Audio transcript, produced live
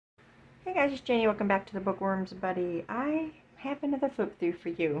Hey guys, it's Janie. Welcome back to the Bookworms Buddy. I have another flip through for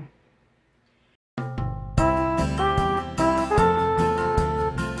you.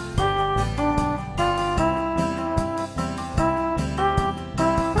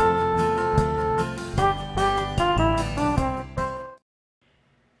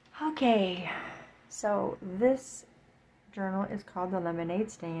 Okay, so this journal is called the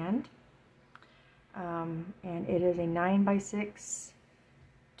Lemonade Stand, and it is a 9x6,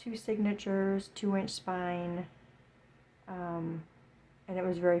 2 signatures, 2-inch spine, and it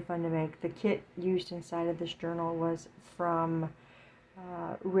was very fun to make. The kit used inside of this journal was from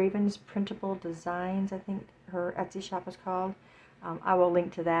RavenPrintable Designs, I think her Etsy shop is called. I will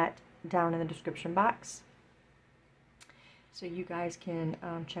link to that down in the description box, so you guys can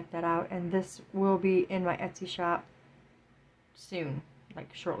check that out. And this will be in my Etsy shop soon,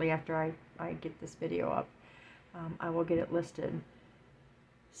 like shortly after I get this video up. I will get it listed.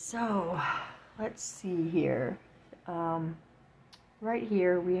 So let's see here. Right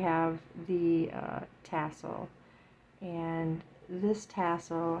here we have the tassel, and this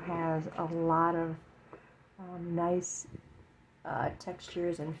tassel has a lot of nice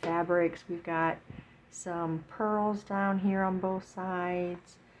textures and fabrics. We've got some pearls down here on both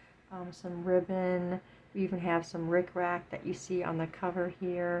sides, some ribbon. We even have some rickrack that you see on the cover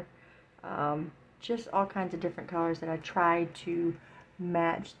here. Just all kinds of different colors that I tried to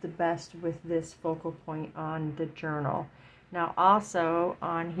match the best with this focal point on the journal. Now also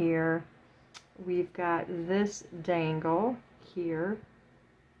on here we've got this dangle here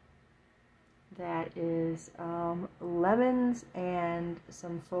that is lemons and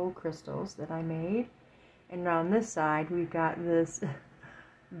some faux crystals that I made. And on this side we've got this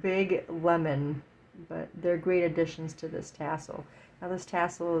big lemon, but they're great additions to this tassel. Now this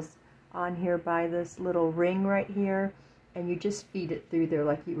tassel is on here by this little ring right here, and you just feed it through there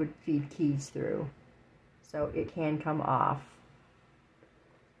like you would feed keys through, so it can come off.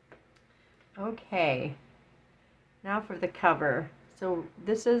 Okay, now for the cover. So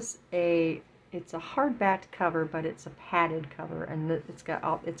this is it's a hardback cover, but it's a padded cover, and it's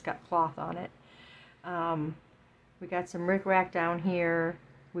got cloth on it. We got some rickrack down here.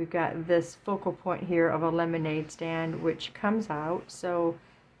 We've got this focal point here of a lemonade stand, which comes out, so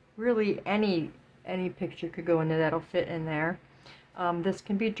really any picture could go in there that'll fit in there. This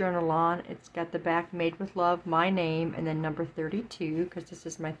can be journal on. It's got the back "Made with Love," my name, and then number 32, because this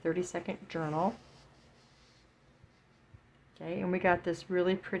is my 32nd journal. Okay, and we got this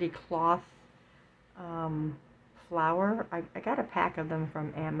really pretty cloth flower. I got a pack of them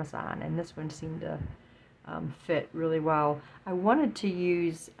from Amazon, and this one seemed to fit really well. I wanted to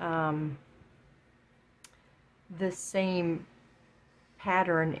use this same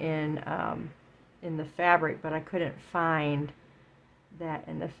pattern in the fabric, but I couldn't find that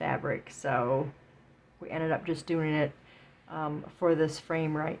in the fabric, so we ended up just doing it for this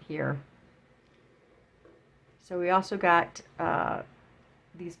frame right here. So we also got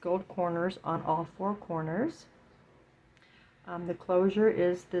these gold corners on all 4 corners. The closure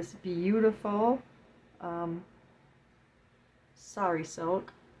is this beautiful sari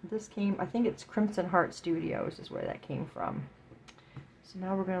silk. This came, I think it's Crimson Heart Studios is where that came from. So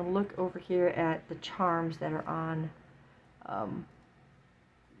now we're going to look over here at the charms that are on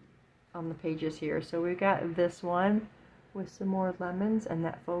the pages here. So we got this one with some more lemons and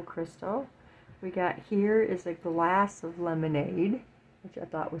that faux crystal. We got here is a glass of lemonade, which I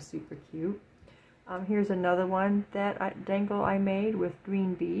thought was super cute. Here's another one that dangle I made with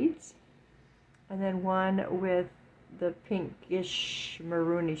green beads, and then one with the pinkish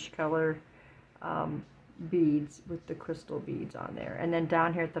maroonish color beads with the crystal beads on there. And then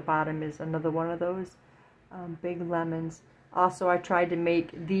down here at the bottom is another one of those big lemons. Also, I tried to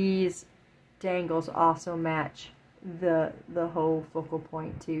make these dangles also match the whole focal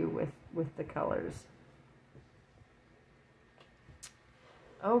point too with the colors.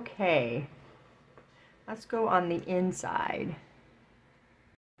 Okay, let's go on the inside.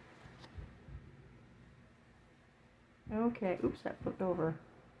 Okay, oops, that flipped over.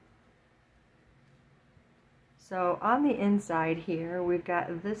 So on the inside here, we've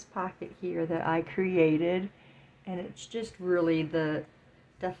got this pocket here that I created, and it's just really the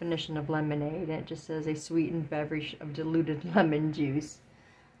definition of lemonade. And it just says a sweetened beverage of diluted lemon juice.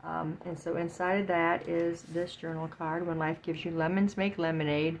 And so inside of that is this journal card, "When life gives you lemons, make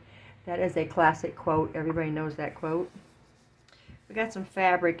lemonade." That is a classic quote. Everybody knows that quote. We got some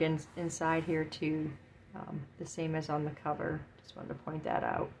fabric inside here too, the same as on the cover. Just wanted to point that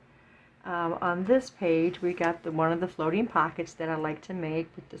out. On this page we got one of the floating pockets that I like to make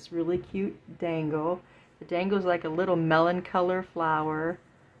with this really cute dangle. The dangle is like a little melon color flower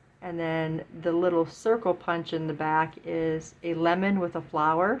And then the little circle punch in the back is a lemon with a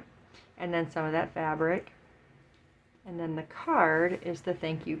flower, and then some of that fabric. And then the card is the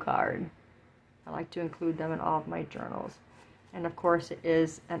thank you card. I like to include them in all of my journals. And of course it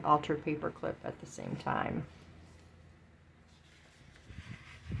is an altered paper clip at the same time.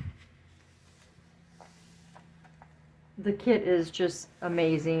 The kit is just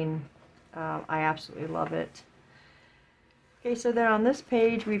amazing. I absolutely love it. Okay, so then on this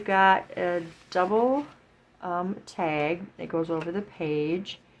page we've got a double tag that goes over the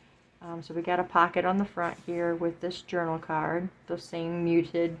page. So we got a pocket on the front here with this journal card, those same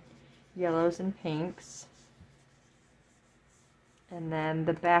muted yellows and pinks. And then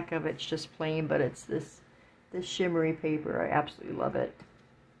the back of it's just plain, but it's this shimmery paper. I absolutely love it.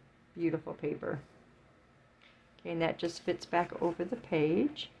 Beautiful paper. Okay, and that just fits back over the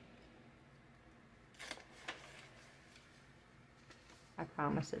page. I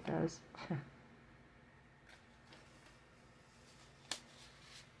promise it does.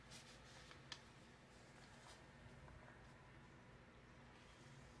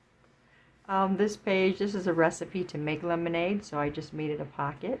 This page, this is a recipe to make lemonade, so I just made it a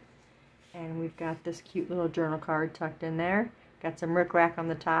pocket. And we've got this cute little journal card tucked in there. Got some rickrack on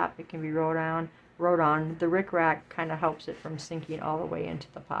the top. It can be wrote on. The rickrack kind of helps it from sinking all the way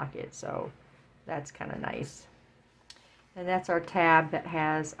into the pocket, so that's kind of nice. And that's our tab that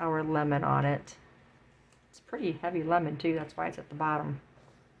has our lemon on it. It's pretty heavy lemon too, that's why it's at the bottom.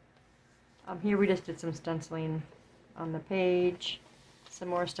 Here we just did some stenciling on the page, some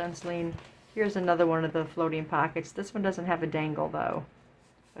more stenciling. Here's another one of the floating pockets. This one doesn't have a dangle though,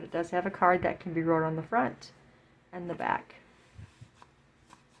 but it does have a card that can be wrote on the front and the back.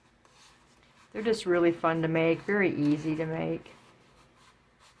 They're just really fun to make, very easy to make.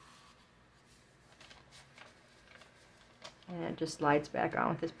 And it just slides back on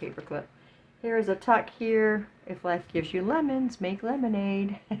with this paper clip. Here is a tuck here. If life gives you lemons, make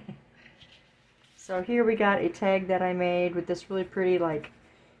lemonade. So here we got a tag that I made with this really pretty,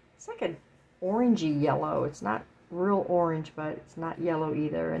 it's like an orangey yellow. It's not real orange, but it's not yellow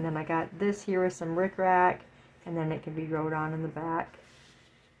either. And then I got this here with some rickrack, and then it can be wrote on in the back.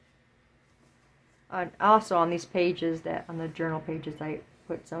 Also on these pages, on the journal pages, I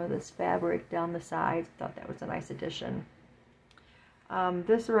put some of this fabric down the sides. Thought that was a nice addition.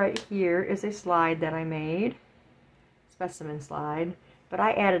 This right here is a slide that I made, specimen slide, but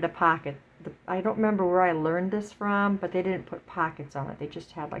I added a pocket. I don't remember where I learned this from, but they didn't put pockets on it. They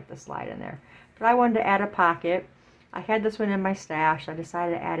just had like the slide in there. But I wanted to add a pocket. I had this one in my stash. I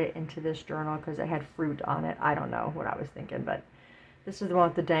decided to add it into this journal because it had fruit on it. I don't know what I was thinking, but this is the one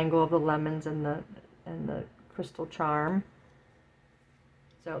with the dangle of the lemons and the crystal charm.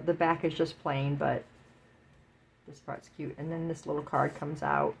 So the back is just plain, but this part's cute. And then this little card comes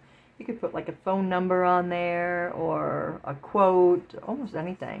out. You could put like a phone number on there or a quote, almost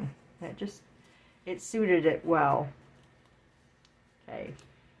anything. And it suited it well. Okay.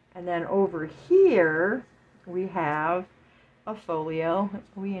 And then over here we have a folio.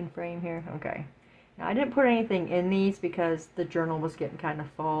 Are we in frame here? Okay. Now I didn't put anything in these because the journal was getting kind of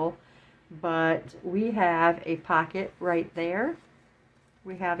full, but we have a pocket right there.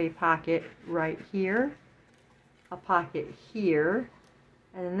 We have a pocket right here, a pocket here,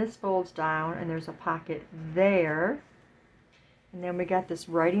 and then this folds down and there's a pocket there. And then we got this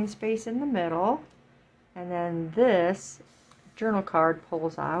writing space in the middle, and then this journal card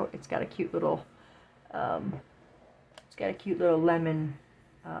pulls out. It's got a cute little lemon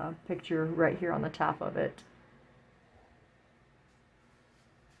picture right here on the top of it.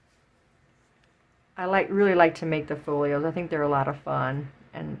 I really like to make the folios. I think they're a lot of fun,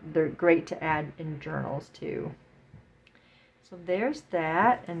 and they're great to add in journals too. So there's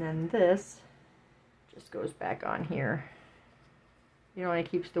that, and then this just goes back on here. It only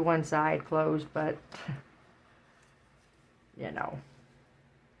keeps the one side closed, but you know.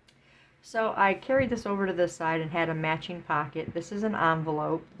 So I carried this over to this side and had a matching pocket. This is an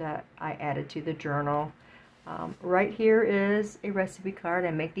envelope that I added to the journal. Right here is a recipe card.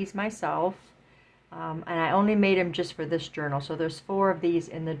 I make these myself. And I only made them just for this journal. So there's 4 of these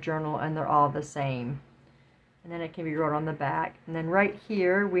in the journal and they're all the same. And then it can be wrote on the back. And then right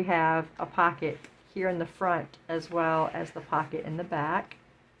here we have a pocket here in the front as well as the pocket in the back.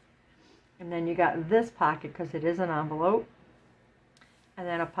 And then you got this pocket because it is an envelope. And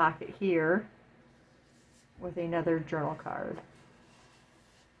then a pocket here with another journal card.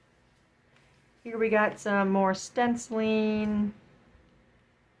 Here we got some more stenciling.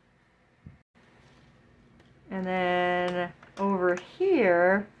 And then over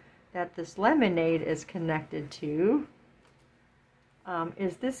here that this lemonade is connected to,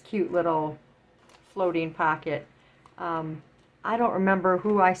 is this cute little floating pocket. I don't remember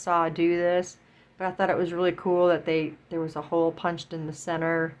who I saw do this, but I thought it was really cool that there was a hole punched in the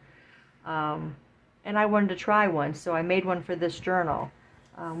center. And I wanted to try one, so I made one for this journal.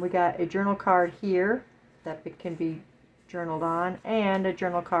 We got a journal card here that it can be journaled on, and a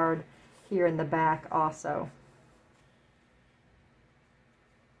journal card here in the back also.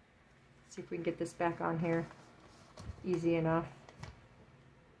 Let's see if we can get this back on here. Easy enough.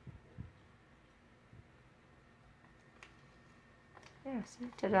 Yeah, see?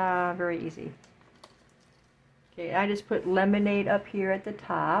 Ta-da! Very easy. Okay, I just put lemonade up here at the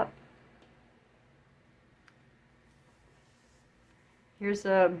top. Here's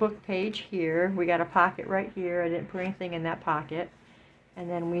a book page here. We got a pocket right here. I didn't put anything in that pocket. And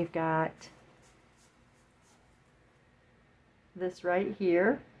then we've got this right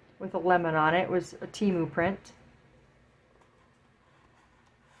here with a lemon on it. It was a Temu print.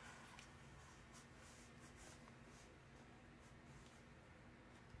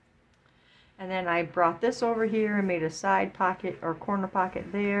 And then I brought this over here and made a side pocket or corner pocket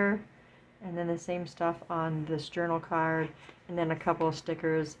there. And then the same stuff on this journal card. And then a couple of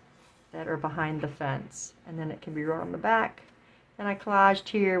stickers that are behind the fence. And then it can be wrote on the back. And I collaged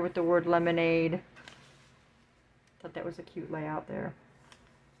here with the word lemonade. Thought that was a cute layout there.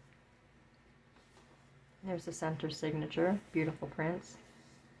 There's the center signature. Beautiful prints.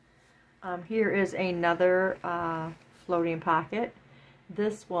 Here is another floating pocket.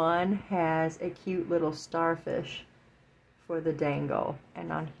 This one has a cute little starfish for the dangle.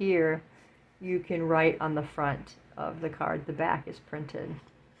 And on here, you can write on the front of the card. The back is printed.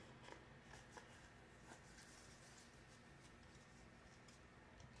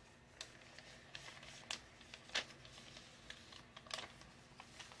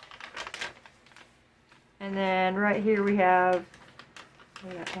 And then right here we have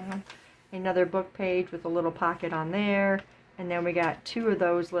another book page with a little pocket on there. And then we got two of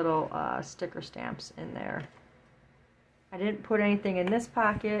those little sticker stamps in there. I didn't put anything in this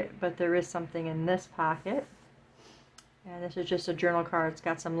pocket, but there is something in this pocket. And this is just a journal card. It's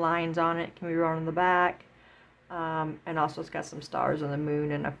got some lines on it. It can be wrote on the back. And also it's got some stars on the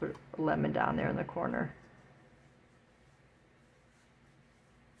moon, and I put a lemon down there in the corner.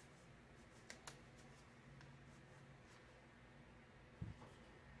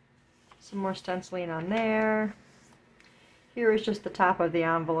 Some more stenciling on there. Here is just the top of the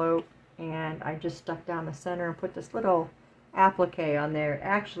envelope, and I just stuck down the center and put this little applique on there.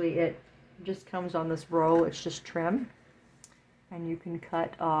 Actually, it just comes on this roll. It's just trim, and you can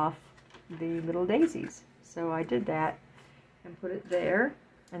cut off the little daisies. So I did that and put it there.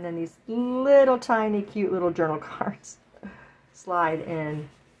 And then these little tiny cute little journal cards slide in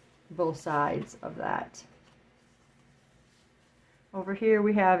both sides of that. Over here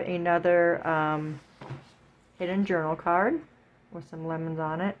we have another hidden journal card with some lemons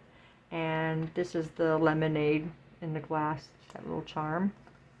on it, and this is the lemonade in the glass, that little charm.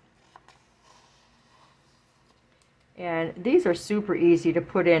 And these are super easy to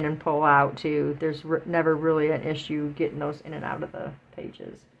put in and pull out too. There's never really an issue getting those in and out of the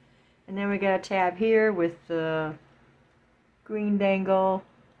pages. And then we got a tab here with the green dangle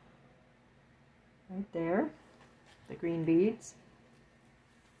right there, the green beads.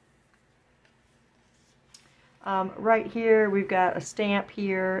 Right here we've got a stamp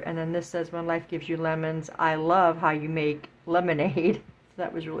here, and then this says, "When life gives you lemons, I love how you make lemonade." So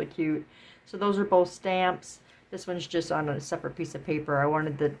that was really cute. So those are both stamps. This one's just on a separate piece of paper. I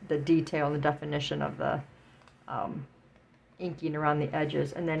wanted the detail and the definition of the inking around the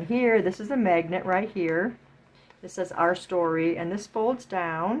edges. And then here, this is a magnet right here. This says "Our Story," and this folds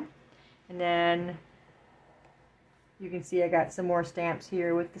down. And then you can see I got some more stamps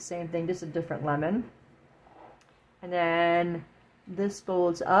here with the same thing, just a different lemon. And then this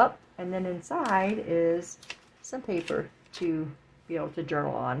folds up, and then inside is some paper to be able to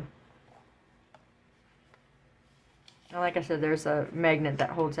journal on. And like I said, there's a magnet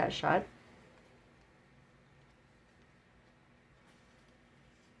that holds that shut.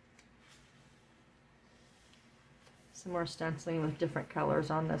 Some more stenciling with different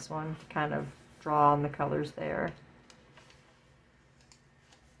colors on this one to kind of draw on the colors there.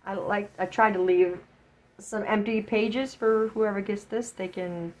 I tried to leave some empty pages for whoever gets this. They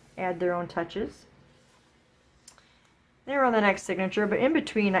can add their own touches. They're on the next signature, but in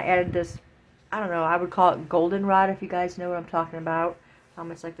between I added this, I don't know, I would call it goldenrod, if you guys know what I'm talking about.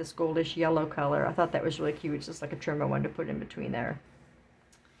 It's like this goldish yellow color. I thought that was really cute. It's just like a trim I wanted to put in between there.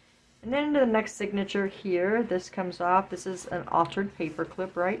 And then into the next signature here, this comes off. This is an altered paper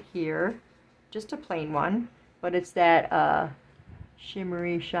clip right here. Just a plain one, but it's that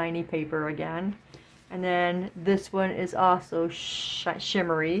shimmery, shiny paper again. And then this one is also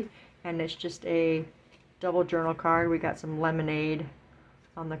shimmery, and it's just a double journal card. We got some lemonade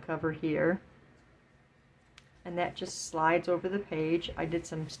on the cover here. And that just slides over the page. I did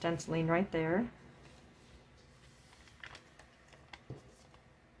some stenciling right there.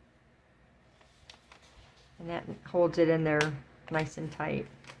 And that holds it in there nice and tight.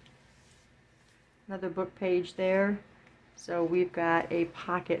 Another book page there. So we've got a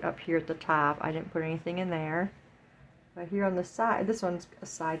pocket up here at the top. I didn't put anything in there. But here on the side, this one's a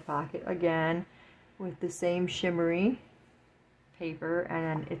side pocket again with the same shimmery paper,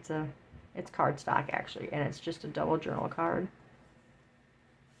 and it's cardstock actually, and it's just a double journal card.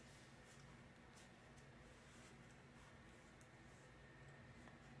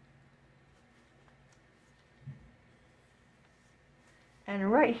 And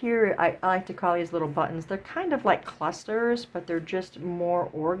right here, I like to call these little buttons. They're kind of like clusters, but they're just more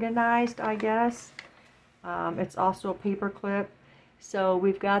organized, I guess. It's also a paper clip. So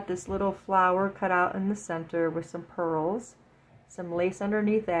we've got this little flower cut out in the center with some pearls, some lace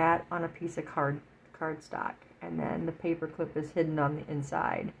underneath that on a piece of cardstock. And then the paper clip is hidden on the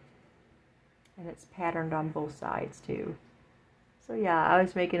inside. And it's patterned on both sides too. So yeah, I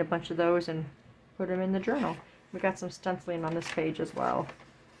was making a bunch of those and put them in the journal. We got some stenciling on this page as well.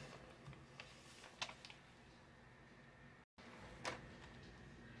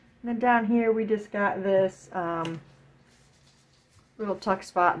 And then down here we just got this little tuck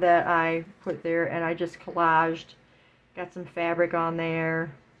spot that I put there, and I just collaged. Got some fabric on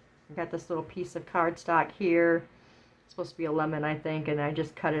there. Got this little piece of cardstock here. It's supposed to be a lemon, I think, and I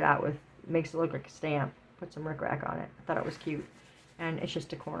just cut it out with, makes it look like a stamp. Put some rickrack on it. I thought it was cute. And it's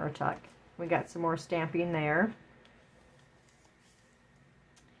just a corner tuck. We got some more stamping there.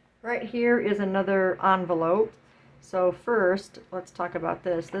 Right here is another envelope. So first, let's talk about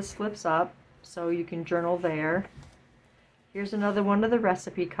this. This flips up, so you can journal there. Here's another one of the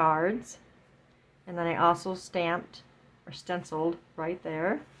recipe cards. And then I also stamped or stenciled right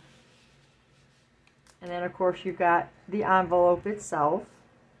there. And then of course you've got the envelope itself.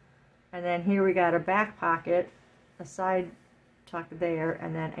 And then here we got a back pocket, a side tuck there,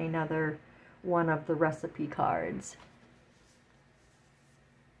 and then another one of the recipe cards.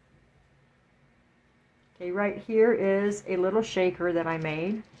 Okay, right here is a little shaker that I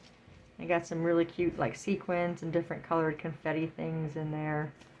made. I got some really cute like sequins and different colored confetti things in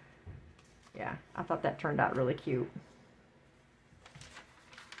there. Yeah, I thought that turned out really cute.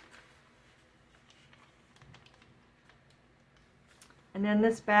 And then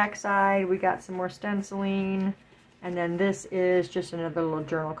this back side, we got some more stenciling. And then this is just another little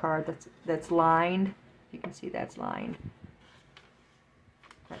journal card that's lined. You can see that's lined.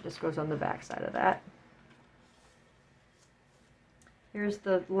 That just goes on the back side of that. Here's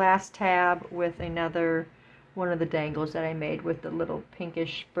the last tab with another one of the dangles that I made with the little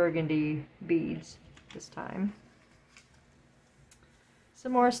pinkish burgundy beads this time.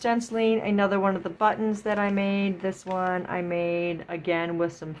 Some more stenciling, another one of the buttons that I made. This one I made again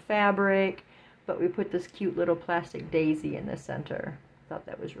with some fabric, but we put this cute little plastic daisy in the center. Thought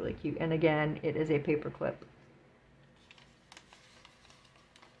that was really cute. And again, it is a paper clip.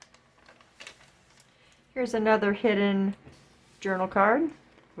 Here's another hidden journal card.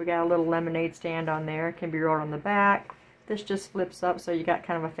 We got a little lemonade stand on there. It can be rolled on the back. This just flips up, so you got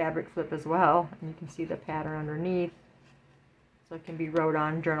kind of a fabric flip as well. And you can see the pattern underneath. So it can be wrote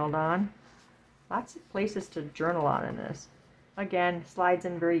on, journaled on. Lots of places to journal on in this. Again, slides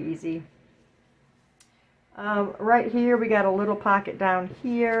in very easy. Right here we got a little pocket down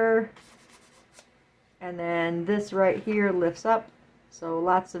here. And then this right here lifts up. So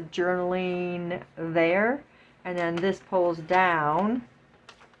lots of journaling there. And then this pulls down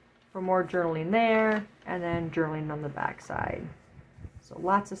for more journaling there, and then journaling on the back side. So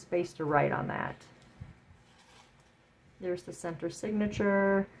lots of space to write on that. There's the center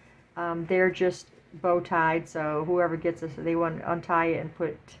signature. They're just bow tied, so whoever gets this, if they want to untie it and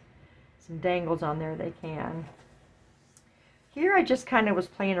put some dangles on there, they can. Here I just kind of was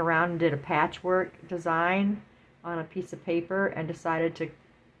playing around and did a patchwork design on a piece of paper and decided to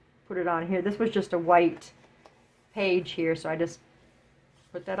put it on here. This was just a white page here, so I just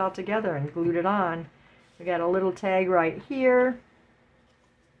put that all together and glued it on. We got a little tag right here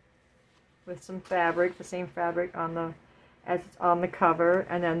with some fabric, the same fabric on the as it's on the cover,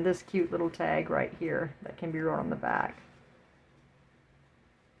 and then this cute little tag right here that can be wrote on the back.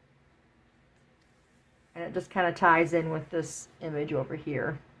 And it just kind of ties in with this image over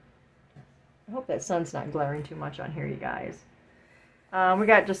here. I hope that sun's not glaring too much on here, you guys. We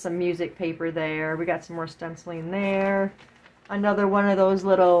got just some music paper there. We got some more stenciling there. Another one of those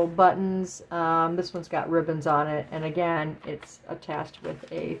little buttons. This one's got ribbons on it, and again, it's attached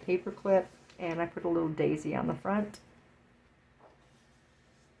with a paper clip, and I put a little daisy on the front.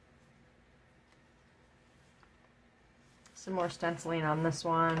 Some more stenciling on this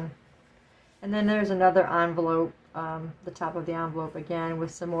one. And then there's another envelope, the top of the envelope again,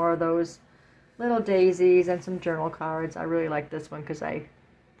 with some more of those little daisies and some journal cards. I really like this one because I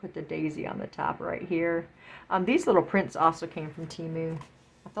put the daisy on the top right here. These little prints also came from Temu.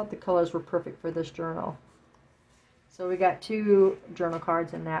 I thought the colors were perfect for this journal. So we got 2 journal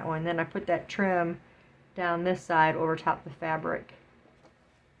cards in that one. Then I put that trim down this side over top the fabric.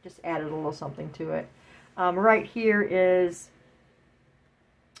 Just added a little something to it. Right here is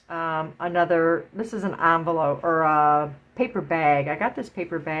this is an envelope or a paper bag. I got this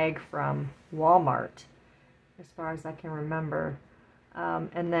paper bag from Walmart, as far as I can remember.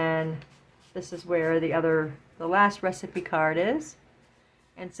 And then this is where the last recipe card is.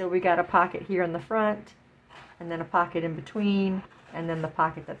 And so we got a pocket here in the front, and then a pocket in between, and then the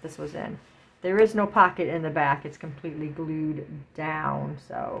pocket that this was in. There is no pocket in the back. It's completely glued down,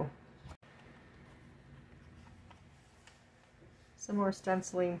 so. Some more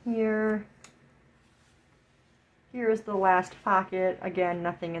stenciling here. Here is the last pocket. Again,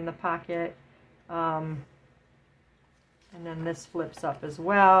 nothing in the pocket. And then this flips up as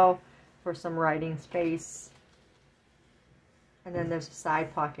well for some writing space. And then there's a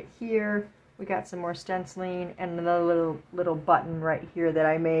side pocket here. We got some more stenciling and another little button right here that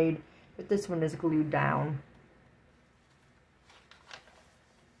I made, but this one is glued down.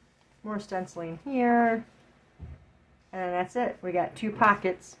 More stenciling here. And that's it. We got 2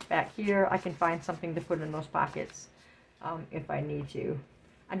 pockets back here. I can find something to put in those pockets if I need to.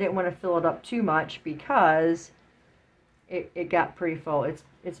 I didn't want to fill it up too much because it got pretty full.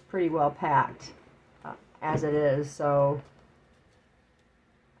 It's pretty well packed as it is, so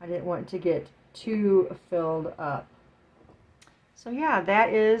I didn't want to get too filled up. So yeah,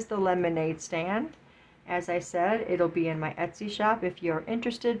 that is the lemonade stand. As I said, it'll be in my Etsy shop. If you're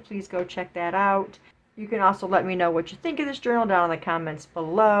interested, please go check that out. You can also let me know what you think of this journal down in the comments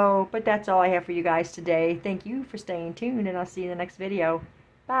below. But that's all I have for you guys today. Thank you for staying tuned, and I'll see you in the next video.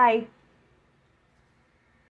 Bye!